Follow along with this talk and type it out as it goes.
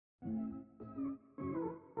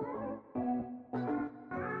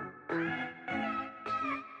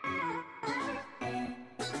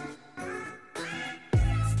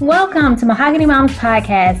Welcome to Mahogany Moms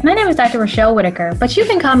Podcast. My name is Dr. Rochelle Whitaker, but you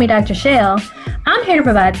can call me Dr. Shell. I'm here to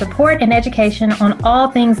provide support and education on all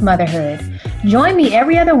things motherhood. Join me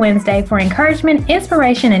every other Wednesday for encouragement,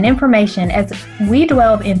 inspiration, and information as we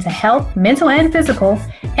delve into health, mental and physical,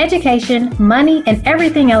 education, money, and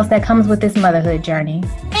everything else that comes with this motherhood journey.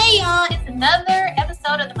 Hey y'all, it's another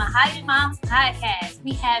episode of the Mahogany Moms Podcast.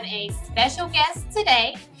 We have a special guest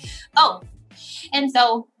today. And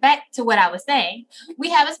so back to what I was saying, we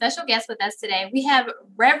have a special guest with us today. We have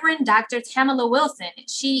Reverend Dr. Tamala Wilson.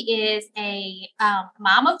 She is a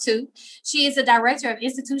mom of two. She is a director of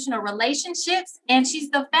institutional relationships, and she's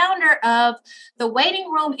the founder of the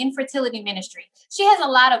Waiting Room Infertility Ministry. She has a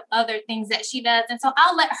lot of other things that she does, and so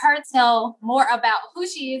I'll let her tell more about who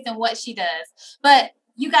she is and what she does. But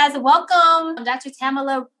you guys, welcome Dr.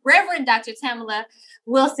 Tamala, Reverend Dr. Tamala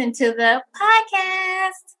Wilson, to the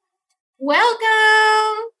podcast.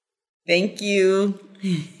 Welcome. Thank you.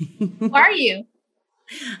 How are you?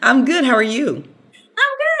 I'm good. How are you?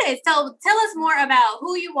 I'm good. So tell us more about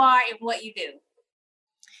who you are and what you do.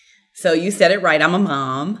 So you said it right. I'm a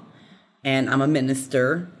mom and I'm a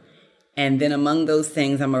minister. And then among those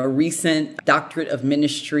things, I'm a recent doctorate of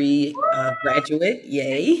ministry graduate.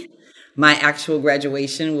 Yay. My actual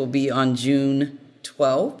graduation will be on June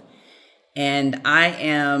 12th. And I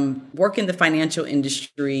am working the financial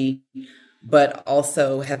industry, but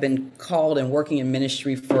also have been called and working in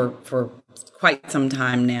ministry for quite some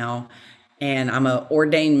time now. And I'm an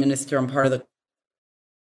ordained minister. I'm part of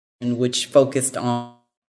the which focused on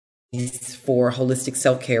for holistic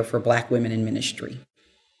self-care for Black women in ministry.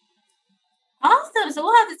 Awesome. So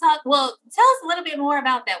we'll have to talk. Well, tell us a little bit more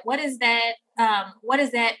about that. What is that? What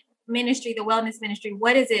is that ministry, the wellness ministry?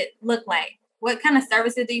 What does it look like? What kind of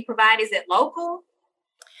services do you provide? Is it local?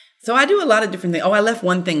 So I do a lot of different things. Oh, I left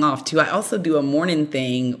one thing off too. I also do a morning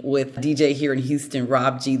thing with DJ here in Houston,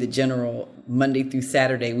 Rob G, the General, Monday through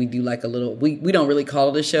Saturday. We do like a little, we don't really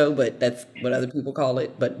call it a show, but that's what other people call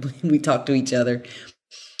it. But we talk to each other.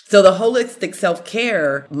 So the holistic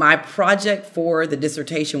self-care, my project for the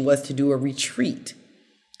dissertation was to do a retreat.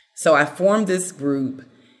 So I formed this group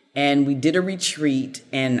and we did a retreat,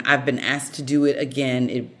 and I've been asked to do it again.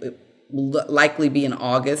 It will likely be in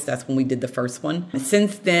August. That's when we did the first one.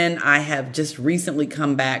 Since then, I have just recently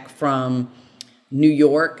come back from New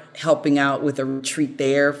York, helping out with a retreat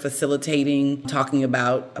there, facilitating, talking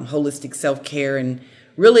about holistic self-care. And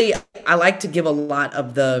really, I like to give a lot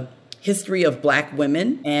of the history of Black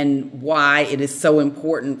women and why it is so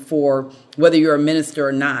important for whether you're a minister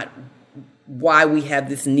or not, why we have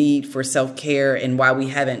this need for self-care and why we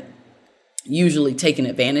haven't usually taken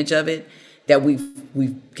advantage of it. That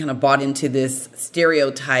we've kind of bought into this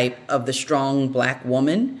stereotype of the strong Black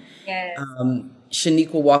woman. Yes.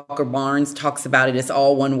 Shaniqua Walker Barnes talks about it. It's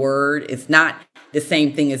all one word. It's not the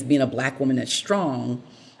same thing as being a Black woman that's strong.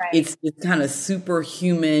 Right. It's this kind of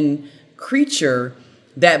superhuman creature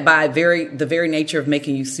that by the very nature of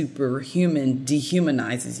making you superhuman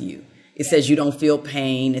dehumanizes you. It says you don't feel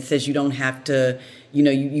pain. It says you don't have to,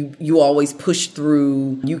 you always push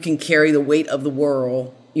through. You can carry the weight of the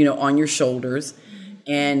world, on your shoulders.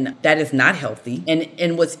 And that is not healthy.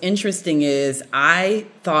 And what's interesting is I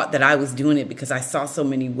thought that I was doing it because I saw so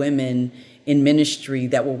many women in ministry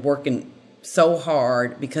that were working so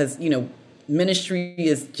hard because, ministry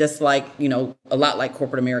is just like, a lot like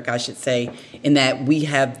corporate America, I should say, in that we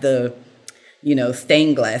have the,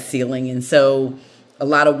 stained glass ceiling. And so a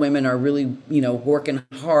lot of women are really, working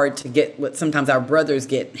hard to get what sometimes our brothers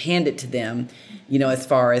get handed to them, as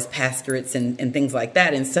far as pastorates and things like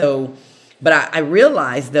that. And so, but I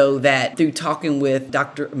realized though that through talking with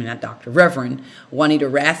Reverend Juanita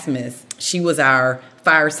Rasmus, she was our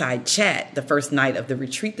fireside chat the first night of the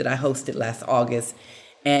retreat that I hosted last August.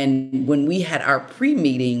 And when we had our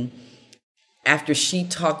pre-meeting, after she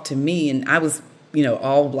talked to me and I was,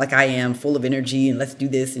 all like I am, full of energy and let's do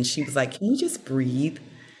this. And she was like, can we just breathe?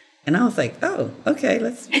 And I was like, oh, okay,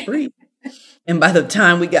 let's breathe. And by the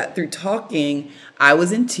time we got through talking, I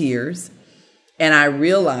was in tears. And I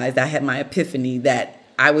realized I had my epiphany that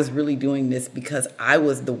I was really doing this because I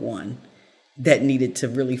was the one that needed to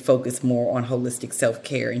really focus more on holistic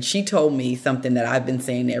self-care. And she told me something that I've been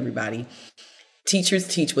saying to everybody. Teachers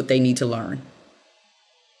teach what they need to learn.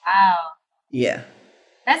 Wow. Yeah.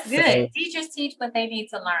 That's good. So, teachers teach what they need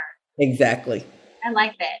to learn. Exactly. I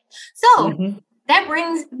like that. So that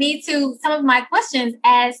brings me to some of my questions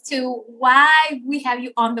as to why we have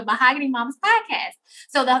you on the Mahogany Moms podcast.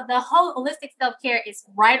 So the whole holistic self-care is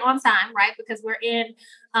right on time, right? Because we're in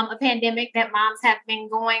a pandemic that moms have been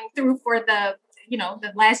going through for the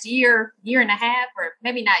the last year and a half, or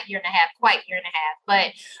maybe not year and a half, quite year and a half,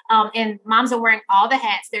 but and moms are wearing all the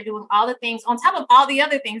hats. They're doing all the things on top of all the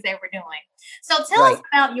other things they were doing. So tell us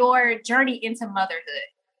about your journey into motherhood.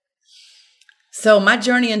 So my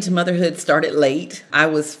journey into motherhood started late. I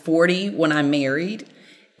was 40 when I married.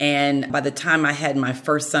 And by the time I had my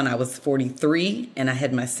first son, I was 43, and I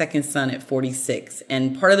had my second son at 46.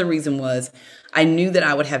 And part of the reason was I knew that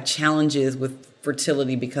I would have challenges with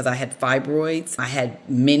fertility because I had fibroids. I had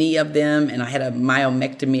many of them, and I had a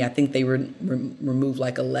myomectomy. I think they removed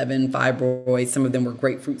like 11 fibroids. Some of them were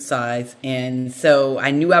grapefruit size. And so I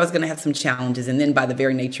knew I was going to have some challenges. And then by the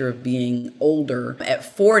very nature of being older, at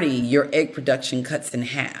 40, your egg production cuts in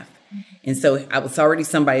half. And so I was already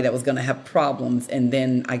somebody that was going to have problems. And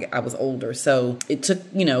then I was older. So it took,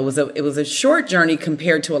 it was a short journey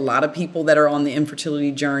compared to a lot of people that are on the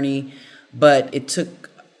infertility journey. But it took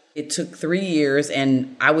 3 years,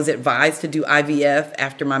 and I was advised to do IVF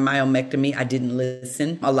after my myomectomy. I didn't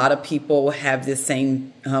listen. A lot of people have this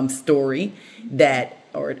same story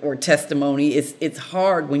or testimony. It's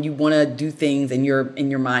hard when you want to do things in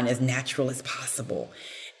your mind as natural as possible.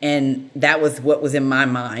 And that was what was in my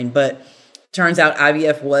mind. But turns out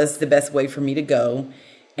IVF was the best way for me to go.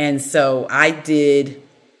 And so I did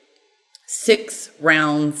 6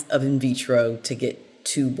 rounds of in vitro to get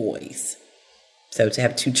 2 boys. So to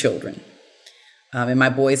have 2 children. And my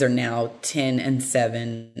boys are now 10 and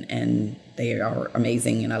 7, and they are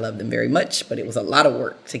amazing, and I love them very much, but it was a lot of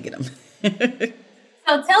work to get them.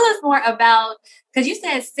 So tell us more about, because you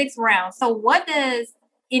said 6 rounds. So what does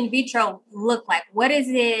in vitro look like? What is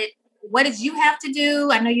it? What did you have to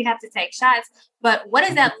do? I know you have to take shots, but what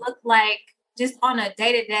does that look like just on a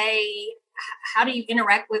day-to-day? How are you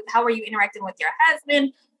interacting with your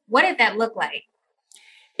husband? What did that look like?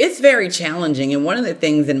 It's very challenging. And one of the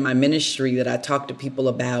things in my ministry that I talk to people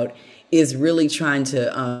about is really trying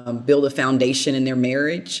to build a foundation in their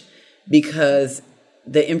marriage, because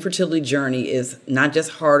the infertility journey is not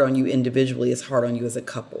just hard on you individually, it's hard on you as a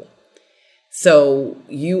couple. So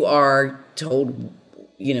you are told,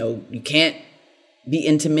 you can't be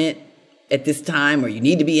intimate at this time, or you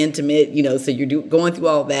need to be intimate, so you're going through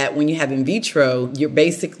all that. When you have in vitro, you're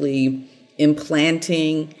basically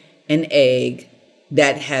implanting an egg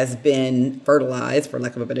that has been fertilized, for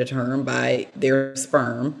lack of a better term, by their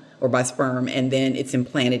sperm, and then it's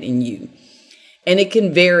implanted in you. And it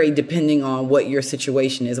can vary depending on what your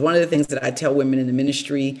situation is. One of the things that I tell women in the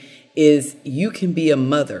ministry is you can be a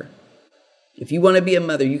mother. If you want to be a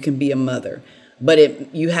mother, you can be a mother.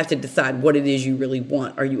 But you have to decide what it is you really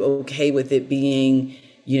want. Are you okay with it being,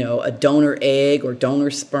 a donor egg or donor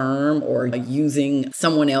sperm, or using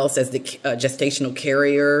someone else as the gestational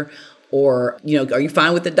carrier? Or, are you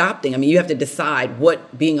fine with adopting? I mean, you have to decide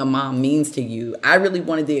what being a mom means to you. I really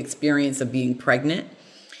wanted the experience of being pregnant.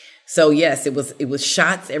 So yes, it was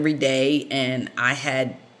shots every day. And I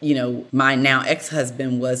had, my now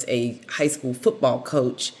ex-husband was a high school football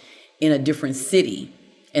coach in a different city.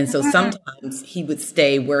 And so sometimes he would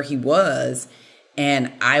stay where he was,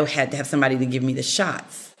 and I had to have somebody to give me the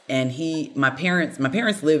shots. And my parents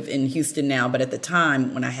live in Houston now, but at the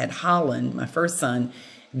time when I had Holland, my first son,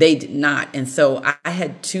 they did not. And so I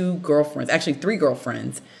had 2 girlfriends, actually 3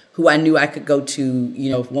 girlfriends, who I knew I could go to,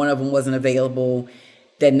 if one of them wasn't available,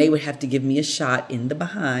 then they would have to give me a shot in the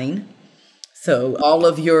behind. So all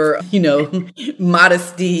of your,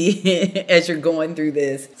 modesty as you're going through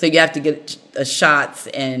this. So you have to get shots,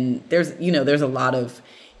 and there's a lot of,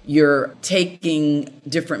 you're taking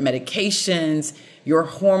different medications. Your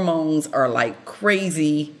hormones are like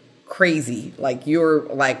crazy. Like you're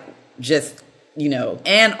like just,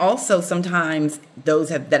 and also sometimes those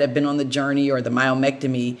that have been on the journey or the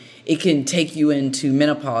myomectomy, it can take you into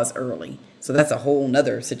menopause early. So that's a whole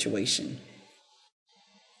nother situation.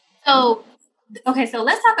 So let's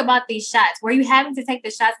talk about these shots. Were you having to take the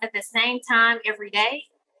shots at the same time every day?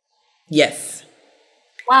 Yes.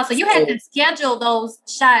 Wow. So you had to schedule those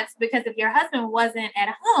shots, because if your husband wasn't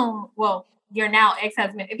at home, well, your now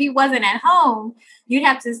ex-husband, if he wasn't at home, you'd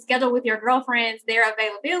have to schedule with your girlfriends their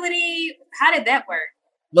availability. How did that work?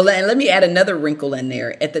 Well, and let me add another wrinkle in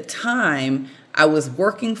there. At the time, I was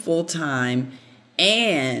working full time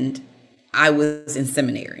and I was in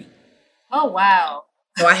seminary. Oh, wow.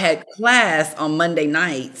 So I had class on Monday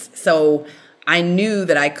nights. So I knew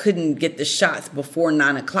that I couldn't get the shots before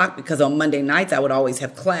 9:00, because on Monday nights I would always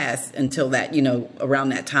have class until that, around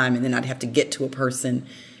that time. And then I'd have to get to a person.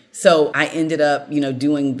 So I ended up,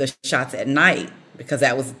 doing the shots at night, because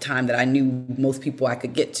that was the time that I knew most people I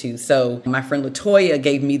could get to. So my friend LaToya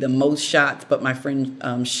gave me the most shots, but my friend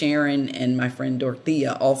Sharon and my friend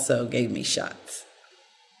Dorothea also gave me shots.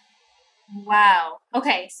 Wow.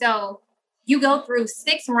 Okay. So you go through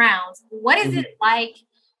 6 rounds. What is it like?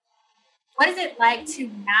 What is it like to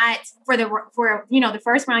not for the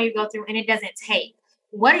first round you go through and it doesn't take?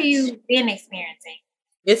 What are you been experiencing?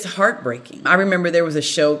 It's heartbreaking. I remember there was a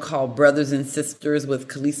show called Brothers and Sisters with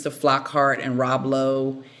Calista Flockhart and Rob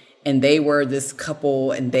Lowe, and they were this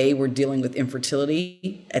couple, and they were dealing with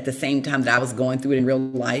infertility at the same time that I was going through it in real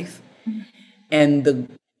life. And the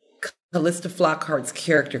Calista Flockhart's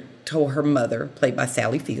character told her mother, played by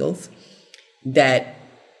Sally Fields, that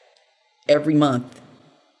every month,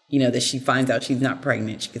 that she finds out she's not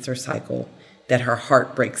pregnant, she gets her cycle, that her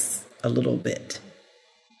heart breaks a little bit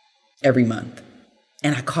every month.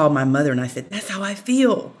 And I called my mother and I said, that's how I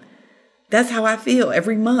feel. That's how I feel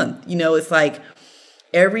every month. It's like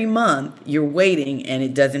every month you're waiting and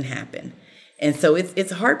it doesn't happen. And so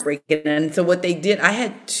it's heartbreaking. And so what they did, I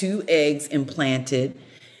had 2 eggs implanted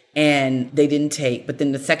and they didn't take. But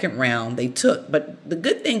then the second round they took. But the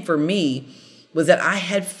good thing for me was that I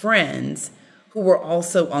had friends who were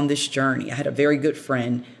also on this journey. I had a very good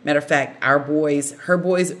friend. Matter of fact, both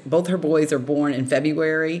her boys are born in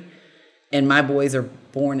February. And my boys are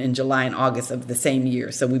born in July and August of the same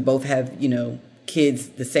year. So we both have, kids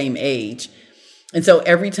the same age. And so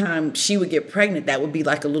every time she would get pregnant, that would be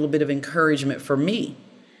like a little bit of encouragement for me,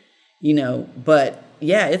 But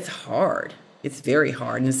yeah, it's hard. It's very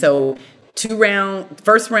hard. And so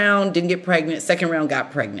first round, didn't get pregnant. Second round,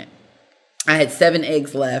 got pregnant. I had 7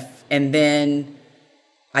 eggs left. And then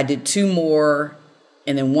I did 2 more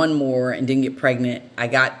and then 1 more and didn't get pregnant. I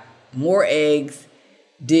got more eggs,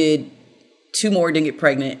 did 2 more, didn't get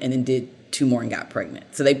pregnant, and then did 2 more and got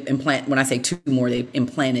pregnant. So when I say 2 more, they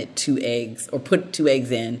implanted 2 eggs or put 2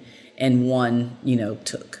 eggs in and 1,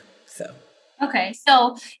 took. So. Okay.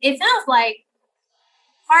 So it sounds like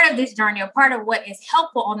part of this journey or part of what is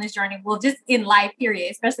helpful on this journey, well, just in life, period,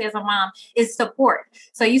 especially as a mom, is support.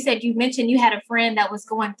 So you mentioned you had a friend that was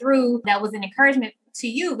going through, that was an encouragement to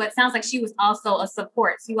you, but it sounds like she was also a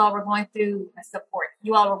support. So you all were going through a support.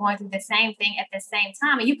 You all were going through the same thing at the same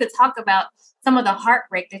time. And you could talk about some of the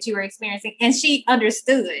heartbreak that you were experiencing, and she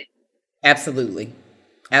understood. Absolutely.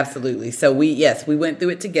 Absolutely. So we went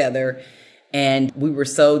through it together and we were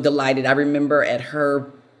so delighted. I remember at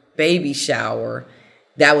her baby shower,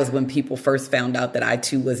 that was when people first found out that I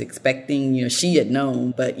too was expecting. She had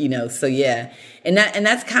known, but so yeah. And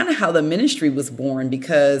that's kind of how the ministry was born,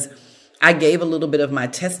 because I gave a little bit of my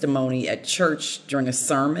testimony at church during a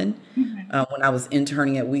sermon when I was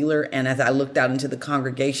interning at Wheeler. And as I looked out into the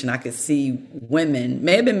congregation, I could see women,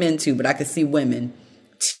 may have been men too, but I could see women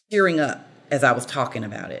tearing up as I was talking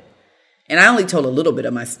about it. And I only told a little bit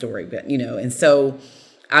of my story, but, and so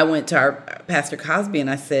I went to our Pastor Cosby and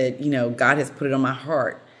I said, God has put it on my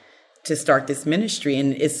heart to start this ministry.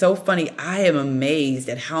 And it's so funny. I am amazed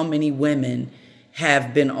at how many women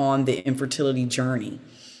have been on the infertility journey.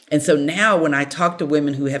 And so now when I talk to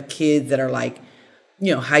women who have kids that are like,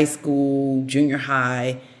 high school, junior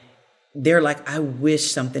high, they're like, I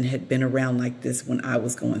wish something had been around like this when I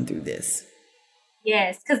was going through this.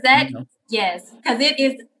 Yes, because it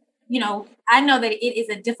is, I know that it is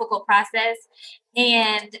a difficult process,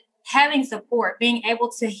 and having support, being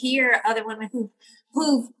able to hear other women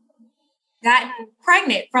who've gotten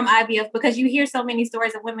pregnant from IVF, because you hear so many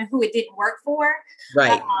stories of women who it didn't work for.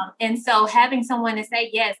 Right. And so having someone to say,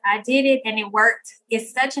 yes, I did it and it worked,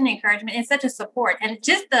 is such an encouragement and such a support. And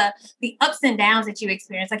just the ups and downs that you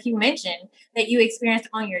experience, like you mentioned, that you experienced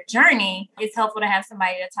on your journey, it's helpful to have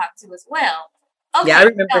somebody to talk to as well. Okay, yeah, I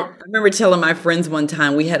remember telling my friends one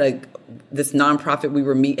time, we had this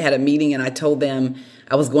nonprofit, had a meeting, and I told them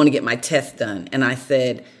I was going to get my test done. And I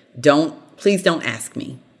said, please don't ask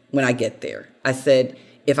me when I get there. I said,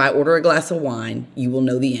 if I order a glass of wine, you will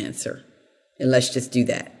know the answer. And let's just do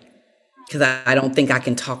that. Because I don't think I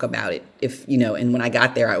can talk about it and when I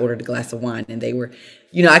got there, I ordered a glass of wine and they were,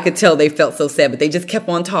 I could tell they felt so sad, but they just kept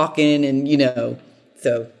on talking and,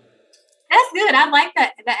 so. That's good. I like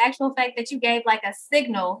that. The actual fact that you gave like a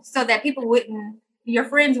signal so that your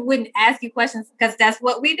friends wouldn't ask you questions, because that's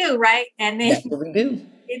what we do, right? And then that's what we do.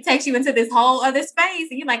 It takes you into this whole other space.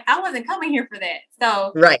 And you're like, I wasn't coming here for that.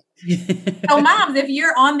 So, right. So moms, if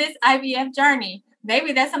you're on this IVF journey,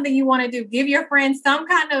 maybe that's something you want to do. Give your friends some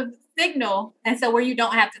kind of signal. And so where you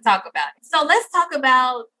don't have to talk about it. So let's talk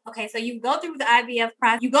about, okay, so you go through the IVF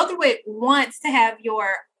process. You go through it once to have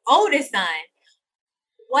your oldest son.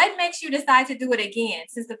 What makes you decide to do it again?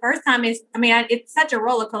 Since the first time it's such a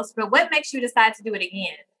roller coaster, but what makes you decide to do it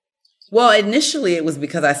again? Well, initially it was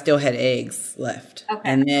because I still had eggs left. Okay.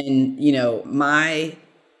 And then, my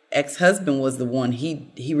ex-husband was the one,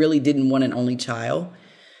 he really didn't want an only child,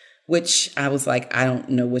 which I was like, I don't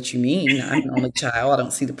know what you mean. I'm an only child. I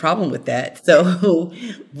don't see the problem with that. So,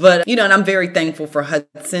 but, and I'm very thankful for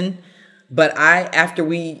Hudson. But after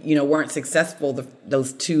we, weren't successful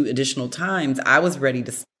those 2 additional times, I was ready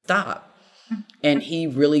to stop. And he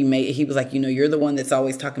was like, you're the one that's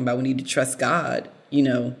always talking about we need to trust God,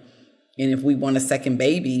 and if we want a second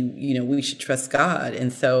baby, we should trust God.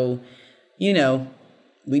 And so,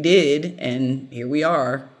 we did. And here we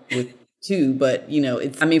are with 2. But,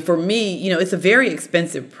 for me, it's a very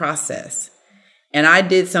expensive process. And I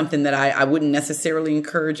did something that I wouldn't necessarily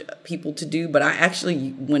encourage people to do, but I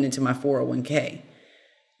actually went into my 401k.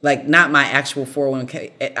 Like, not my actual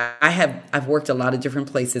 401k. I've worked a lot of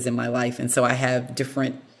different places in my life. And so I have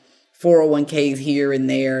different 401ks here and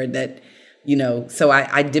there that, so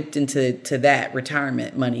I dipped into that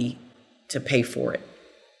retirement money to pay for it.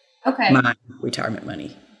 Okay. My retirement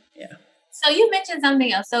money. Yeah. So you mentioned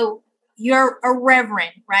something else. So you're a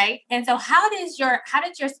reverend, right? And so how did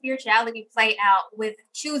your spirituality play out with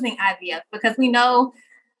choosing IVF? Because we know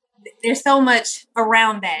there's so much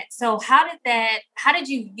around that. So how did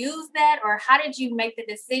you use that, or how did you make the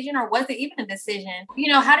decision, or was it even a decision?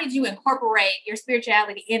 How did you incorporate your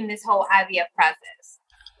spirituality in this whole IVF process?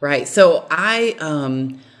 Right. So I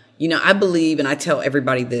believe, and I tell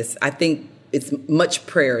everybody this, I think it's much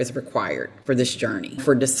prayer is required for this journey,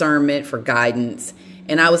 for discernment, for guidance.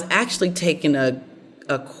 And I was actually taking a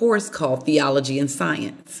course called Theology and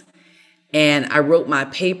Science. And I wrote my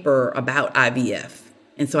paper about IVF.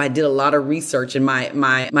 And so I did a lot of research, and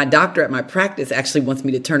my doctor at my practice actually wants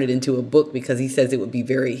me to turn it into a book because he says he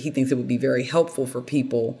thinks it would be very helpful for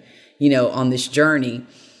people, on this journey.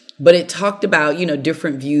 But it talked about,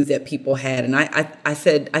 different views that people had. And I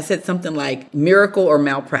said something like miracle or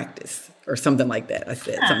malpractice or something like that. I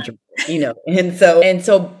said something, and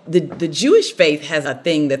so the Jewish faith has a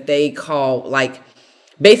thing that they call, like,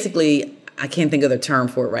 basically, I can't think of the term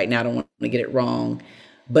for it right now. I don't want to get it wrong,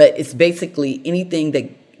 but it's basically anything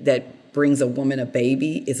that brings a woman a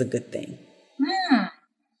baby is a good thing.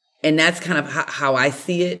 And that's kind of how I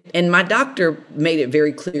see it. And my doctor made it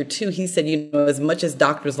very clear too. He said, as much as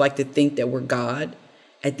doctors like to think that we're God,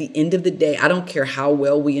 at the end of the day, I don't care how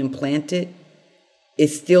well we implant it,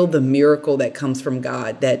 it's still the miracle that comes from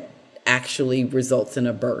God that actually results in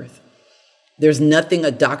a birth. There's nothing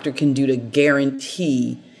a doctor can do to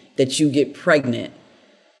guarantee that you get pregnant.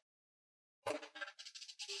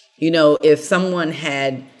 If someone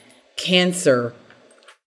had cancer,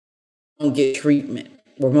 don't get treatment,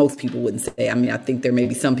 or most people wouldn't say. I mean, I think there may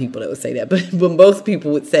be some people that would say that, but most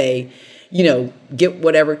people would say, get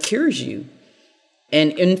whatever cures you.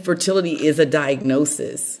 And infertility is a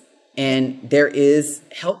diagnosis, and there is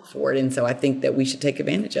help for it. And so I think that we should take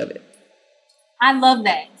advantage of it. I love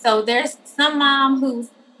that. So there's some mom who's,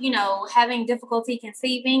 having difficulty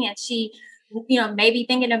conceiving, and she, maybe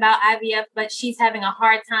thinking about IVF, but she's having a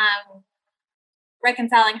hard time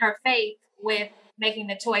reconciling her faith with making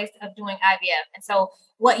the choice of doing IVF. And so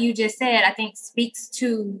what you just said, I think, speaks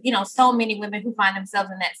to, so many women who find themselves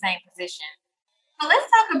in that same position. So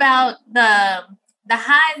let's talk about the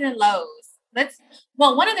highs and lows.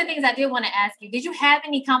 One of the things I did want to ask you, did you have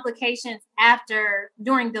any complications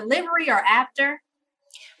during delivery or after?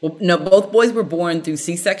 Well, no, both boys were born through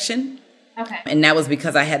C-section. Okay. And that was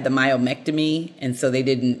because I had the myomectomy. And so they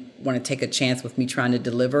didn't want to take a chance with me trying to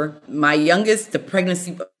deliver. My oldest, the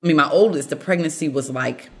pregnancy was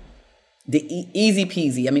like the easy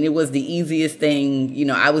peasy. I mean, it was the easiest thing.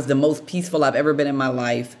 I was the most peaceful I've ever been in my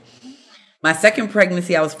life. My second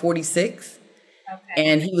pregnancy, I was 46. Okay.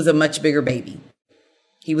 And he was a much bigger baby.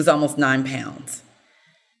 He was almost 9 pounds.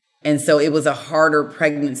 And so it was a harder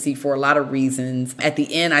pregnancy for a lot of reasons. At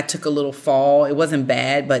the end, I took a little fall. It wasn't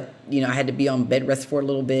bad, but, I had to be on bed rest for a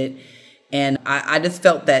little bit. And I just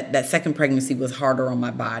felt that second pregnancy was harder on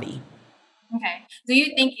my body. Okay. Do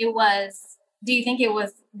you think it was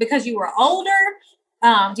because you were older?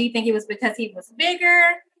 Do you think it was because he was bigger?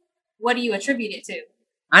 What do you attribute it to?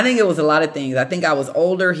 I think it was a lot of things. I think I was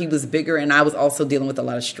older, he was bigger, and I was also dealing with a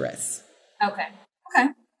lot of stress. Okay.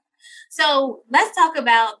 So let's talk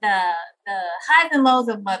about the highs and lows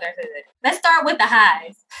of motherhood. Let's start with the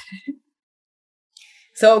highs.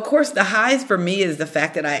 So, of course, the highs for me is the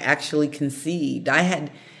fact that I actually conceived. I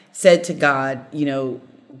had said to God,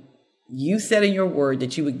 you said in your word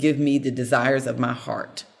that you would give me the desires of my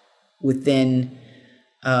heart within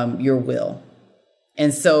your will.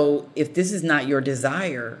 And so if this is not your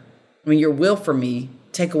desire, your will for me,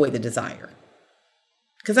 take away the desire.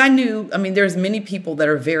 Because I knew, there's many people that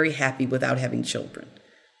are very happy without having children.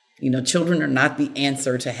 Children are not the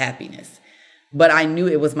answer to happiness. but I knew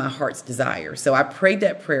it was my heart's desire. So I prayed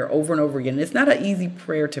that prayer over and over again. It's not an easy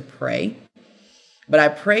prayer to pray, but I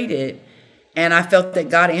prayed it and I felt that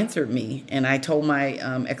God answered me. And I told my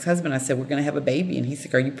ex-husband, I said, we're going to have a baby. And he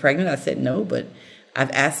said, are you pregnant? I said, no, but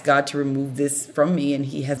I've asked God to remove this from me. And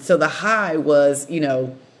he has. So the high was,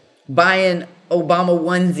 buying Obama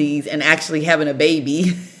onesies and actually having a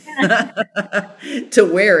baby to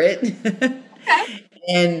wear it. Okay.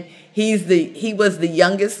 And he was the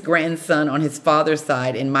youngest grandson on his father's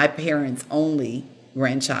side and my parents' only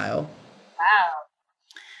grandchild. Wow.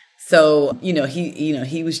 So, he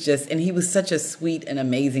was and he was such a sweet and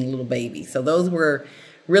amazing little baby. So those were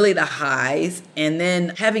really the highs. And then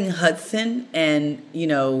having Hudson and,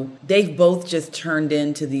 they've both just turned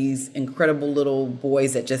into these incredible little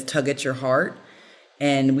boys that just tug at your heart.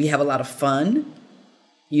 And we have a lot of fun,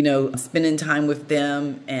 spending time with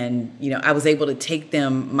them. And, I was able to take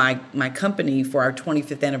them, my company for our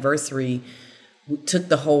 25th anniversary, took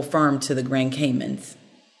the whole firm to the Grand Caymans.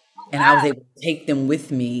 And I was able to take them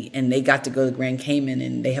with me and they got to go to Grand Cayman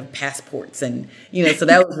and they have passports and, so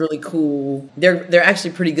that was really cool. They're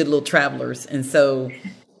actually pretty good little travelers. And so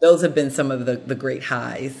those have been some of the great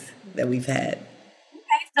highs that we've had.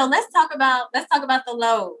 Okay. So let's talk about the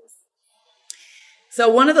lows. So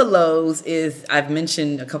one of the lows is I've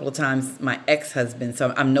mentioned a couple of times my ex-husband.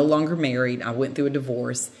 So I'm no longer married. I went through a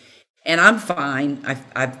divorce and I'm fine.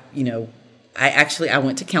 I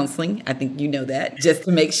went to counseling. I think you know that, just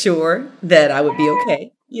to make sure that I would be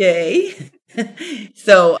okay. Yay.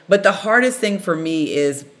 So, but the hardest thing for me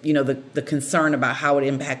is, the concern about how it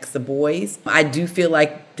impacts the boys. I do feel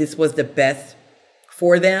like this was the best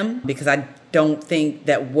for them because I don't think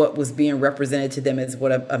that what was being represented to them as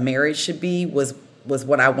what a marriage should be was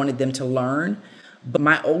what I wanted them to learn. But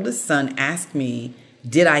my oldest son asked me,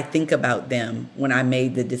 did I think about them when I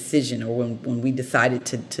made the decision or when we decided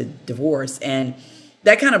to divorce? And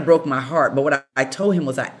that kind of broke my heart. But what I told him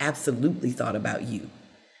was I absolutely thought about you.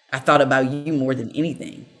 I thought about you more than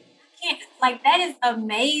anything. That is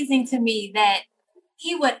amazing to me that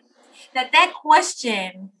that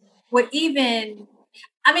question would even,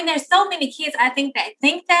 there's so many kids I think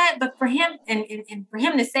that, but for him and for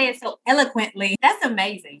him to say it so eloquently, that's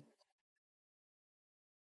amazing.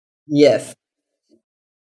 Yes.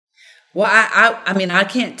 Well, I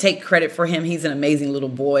can't take credit for him. He's an amazing little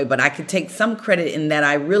boy, but I could take some credit in that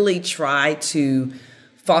I really try to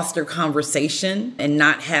foster conversation and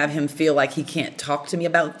not have him feel like he can't talk to me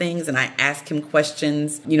about things. And I ask him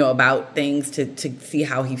questions, about things to see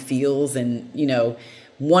how he feels. And,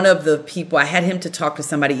 one of the people, I had him to talk to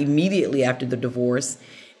somebody immediately after the divorce.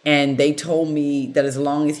 And they told me that as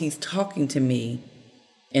long as he's talking to me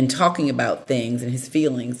and talking about things and his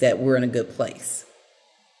feelings, that we're in a good place.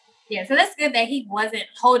 Yeah, so that's good that he wasn't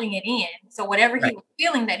holding it in. So whatever he was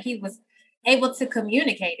feeling, that he was able to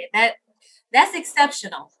communicate it. That's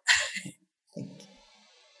exceptional.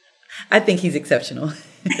 I think he's exceptional.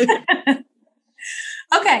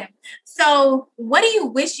 Okay, so what do you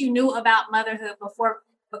wish you knew about motherhood before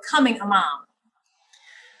becoming a mom?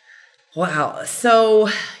 Wow. So,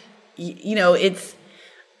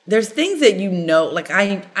 there's things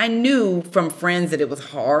that I knew from friends that it was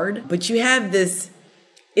hard, but you have this.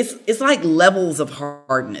 It's like levels of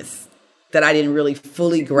hardness that I didn't really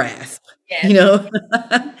fully grasp, Yes.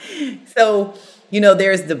 So,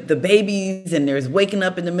 there's the babies and there's waking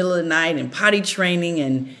up in the middle of the night and potty training.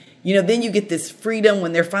 And, then you get this freedom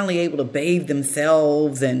when they're finally able to bathe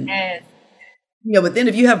themselves. And, Yes. but then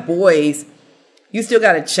if you have boys, you still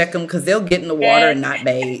got to check them because they'll get in the water and not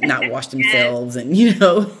bathe, not wash themselves. And,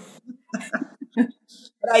 but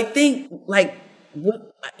I think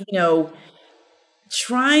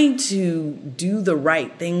trying to do the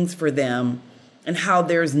right things for them and how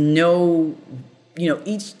there's no,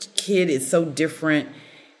 each kid is so different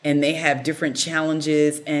and they have different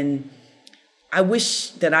challenges. And I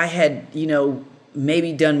wish that I had,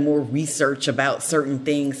 maybe done more research about certain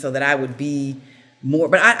things so that I would be more,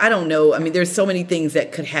 but I don't know. There's so many things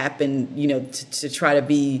that could happen, to try to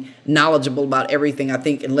be knowledgeable about everything. I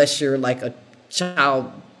think unless you're like a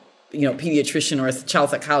child, pediatrician or a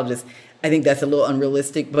child psychologist, I think that's a little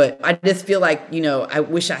unrealistic, but I just feel like, I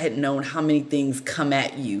wish I had known how many things come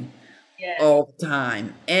at you all the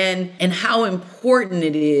time and how important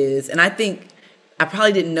it is. And I think I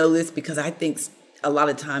probably didn't know this because I think a lot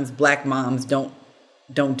of times Black moms don't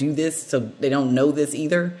do this. So they don't know this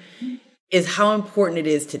either, is how important it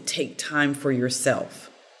is to take time for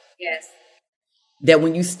yourself. Yes. That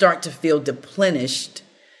when you start to feel depleted,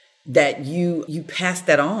 that you pass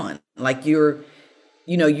that on. Like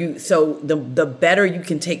so the better you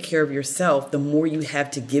can take care of yourself, the more you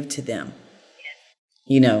have to give to them,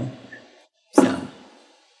 so.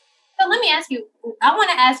 ask you, I want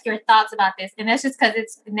to ask your thoughts about this. And that's just because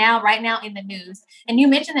it's right now in the news. And you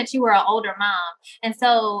mentioned that you were an older mom. And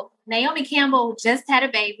so Naomi Campbell just had a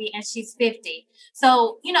baby and she's 50.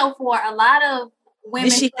 So, for a lot of women.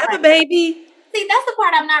 Did she have a baby? See, that's the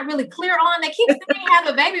part I'm not really clear on. They keep saying have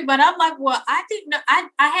a baby, but I'm like, well, I didn't know.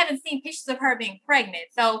 I haven't seen pictures of her being pregnant.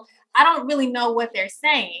 So I don't really know what they're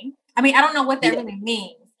saying. I mean, I don't know what that really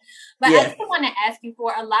means. But I just want to ask you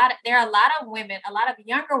there are a lot of women, a lot of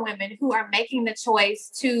younger women who are making the choice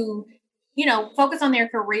to, focus on their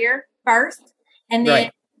career first and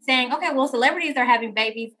then saying, okay, well, celebrities are having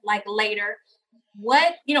babies like later.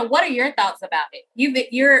 What are your thoughts about it?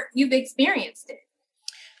 You've experienced it.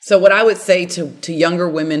 So what I would say to younger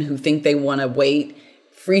women who think they want to wait,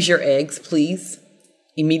 freeze your eggs, please,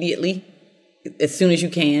 immediately, as soon as you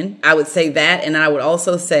can. I would say that. And I would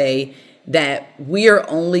also say that we are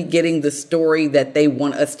only getting the story that they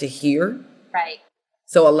want us to hear. Right.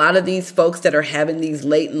 So a lot of these folks that are having these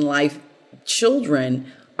late in life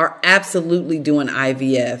children are absolutely doing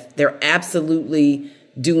IVF. They're absolutely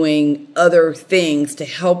doing other things to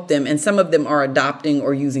help them. And some of them are adopting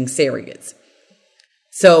or using surrogates.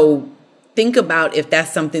 So think about if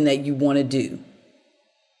that's something that you want to do.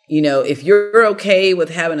 If you're okay with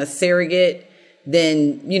having a surrogate,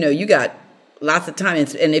 then, you got lots of time.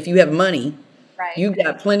 And if you have money, you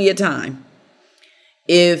got plenty of time.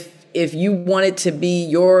 If you want it to be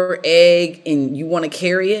your egg and you want to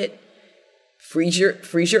carry it, freeze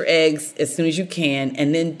your eggs as soon as you can.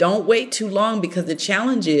 And then don't wait too long, because the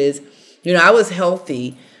challenge is, I was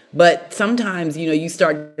healthy, but sometimes, you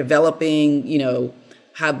start developing,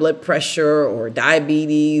 high blood pressure or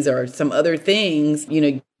diabetes or some other things.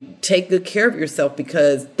 Take good care of yourself,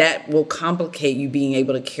 because that will complicate you being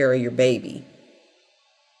able to carry your baby.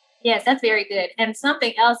 Yes, that's very good. And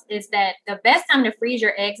something else is that the best time to freeze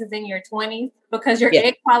your eggs is in your 20s, because your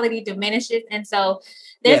egg quality diminishes. And so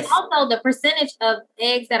there's also the percentage of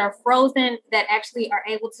eggs that are frozen that actually are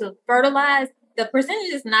able to fertilize. The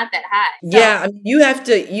percentage is not that high. So, you have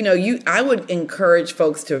to, I would encourage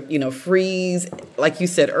folks to, freeze, like you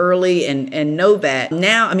said, early and know that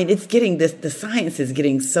now, it's getting the science is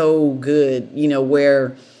getting so good,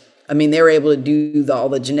 where, they're able to do all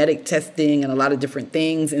the genetic testing and a lot of different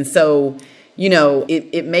things. And so,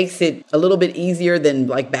 it makes it a little bit easier than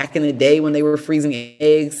like back in the day when they were freezing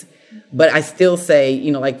eggs. But I still say,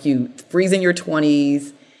 like you freeze in your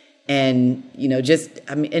 20s. And,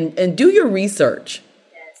 and do your research.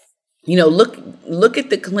 Yes. Look at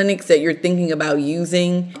the clinics that you're thinking about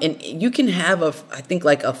using. And you can have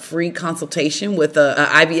a free consultation with a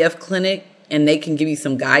IVF clinic, and they can give you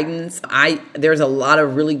some guidance. There's a lot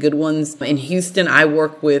of really good ones. In Houston, I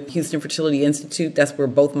work with Houston Fertility Institute. That's where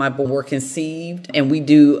both my boys were conceived. And we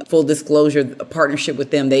do, full disclosure, a partnership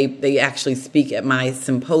with them. They actually speak at my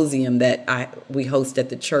symposium that we host at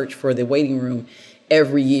the church for the waiting room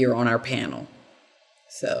every year on our panel.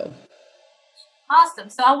 So awesome.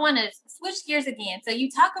 So I want to switch gears again. So you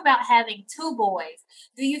talk about having two boys.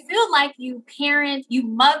 Do you feel like you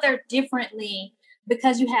mother differently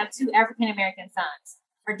because you have two African American sons?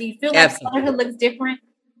 Or do you feel like motherhood looks different?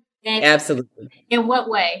 Absolutely. In what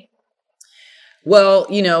way? Well,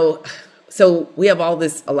 so we have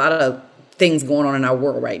a lot of things going on in our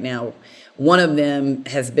world right now. One of them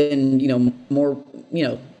has been, more,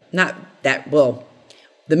 not that,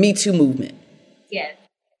 the Me Too movement. Yes.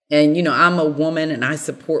 And, I'm a woman and I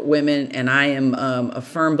support women, and I am a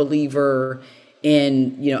firm believer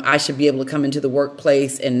in, I should be able to come into the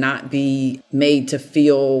workplace and not be made to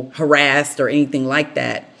feel harassed or anything like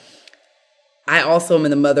that. I also am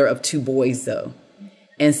the mother of two boys, though.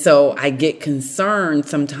 And so I get concerned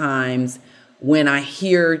sometimes when I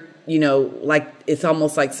hear, it's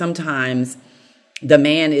almost like sometimes the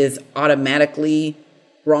man is automatically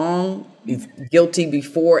wrong, he's guilty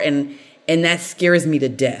before, and that scares me to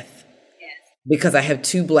death. Yes. Because I have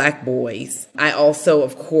two Black boys. I also,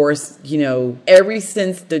 of course, ever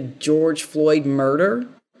since the George Floyd murder,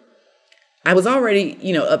 I was already,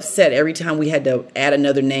 upset every time we had to add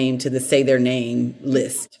another name to the say their name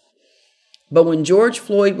list. But when George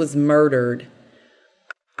Floyd was murdered,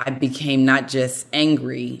 I became not just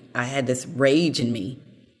angry, I had this rage in me.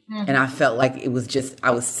 And I felt like it was just,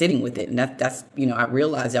 I was sitting with it. And that's, I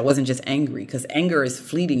realized I wasn't just angry, because anger is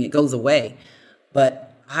fleeting. It goes away.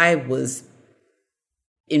 But I was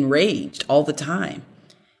enraged all the time.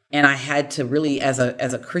 And I had to really, as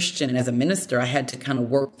a Christian and as a minister, I had to kind of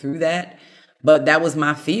work through that. But that was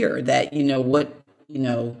my fear that,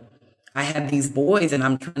 I have these boys and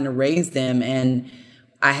I'm trying to raise them. And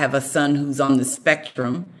I have a son who's on the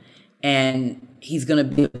spectrum, and he's going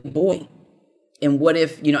to be a boy. And what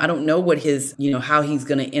if, I don't know what his, how he's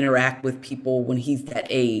going to interact with people when he's that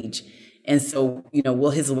age. And so,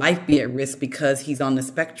 will his life be at risk because he's on the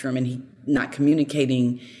spectrum and he's not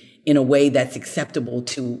communicating in a way that's acceptable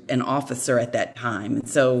to an officer at that time? And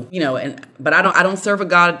so, but I don't serve a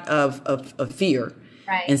God of fear.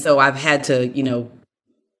 Right. And so I've had to,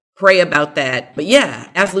 pray about that. But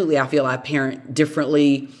yeah, absolutely. I feel I parent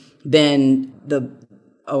differently than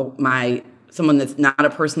someone that's not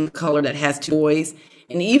a person of color that has two boys,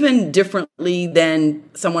 and even differently than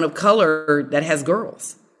someone of color that has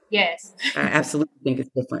girls. Yes. I absolutely think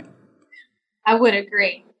it's different. I would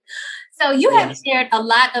agree. So you have shared a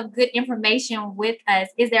lot of good information with us.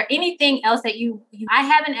 Is there anything else that I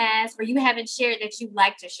haven't asked or you haven't shared that you'd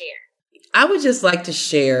like to share? I would just like to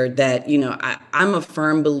share that, I'm a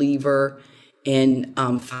firm believer in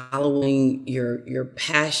following your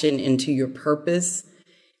passion into your purpose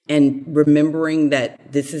and remembering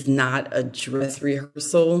that this is not a dress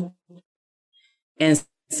rehearsal. And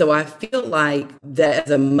so I feel like that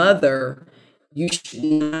as a mother, you should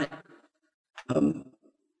not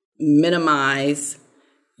minimize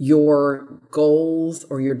your goals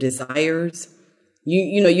or your desires.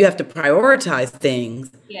 You have to prioritize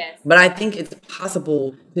things. Yes. But I think it's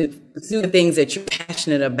possible to pursue the things that you're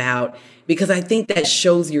passionate about, because I think that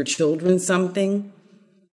shows your children something.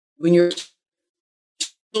 When your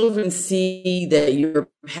children see that you're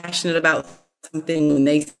passionate about something, when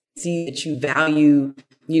they see that you value,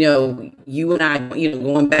 you and I,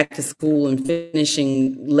 going back to school and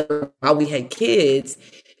finishing while we had kids,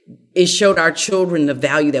 it showed our children the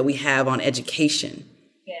value that we have on education.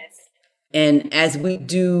 Yes. And as we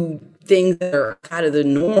do things that are out of the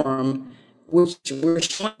norm, we're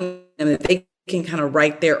showing them that they can kind of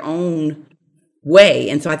write their own way.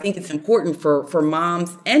 And so I think it's important for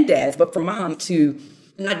moms and dads, but for mom to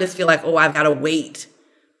not just feel like, oh, I've got to wait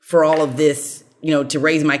for all of this, to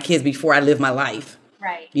raise my kids before I live my life.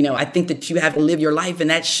 Right. I think that you have to live your life, and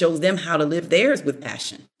that shows them how to live theirs with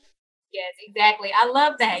passion. Yes, exactly. I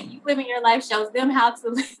love that. You living your life shows them how to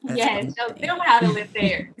live. Yes, shows them how to live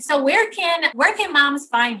theirs. So where can moms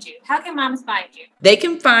find you? How can moms find you? They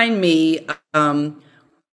can find me on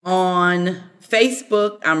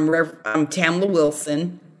Facebook. I'm Tamla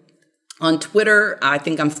Wilson. On Twitter, I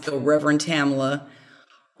think I'm still Reverend Tamla.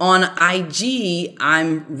 On IG,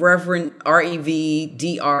 I'm Reverend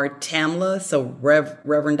REVDR Tamla, so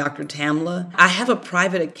Reverend Dr. Tamla. I have a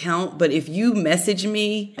private account, but if you message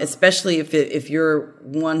me, especially if you're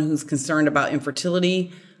one who's concerned about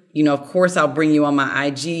infertility, of course I'll bring you on my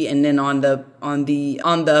IG, and then on the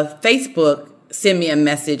Facebook, send me a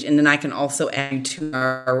message, and then I can also add you to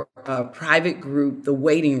our private group, The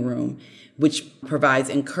Waiting Room, which provides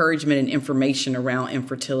encouragement and information around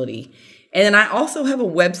infertility. And then I also have a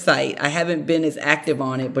website. I haven't been as active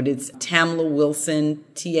on it, but it's Tamla Wilson,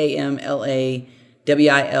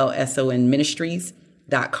 TamlaWilson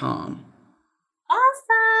Ministries.com.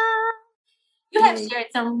 Awesome. You have shared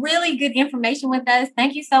some really good information with us.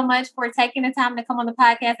 Thank you so much for taking the time to come on the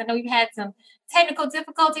podcast. I know we've had some technical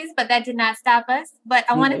difficulties, but that did not stop us. But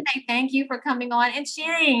I want to say thank you for coming on and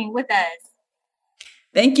sharing with us.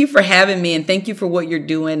 Thank you for having me, and thank you for what you're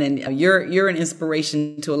doing. And you're an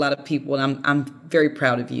inspiration to a lot of people, and I'm very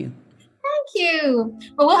proud of you. Thank you.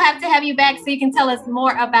 But we'll have to have you back so you can tell us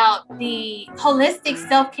more about the holistic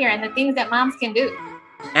self-care and the things that moms can do.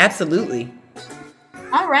 Absolutely.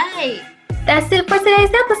 All right. That's it for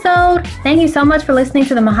today's episode. Thank you so much for listening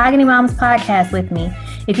to the Mahogany Moms podcast with me.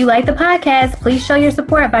 If you like the podcast, please show your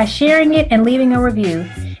support by sharing it and leaving a review.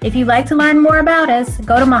 If you'd like to learn more about us,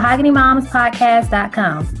 go to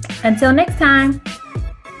mahoganymomspodcast.com. Until next time.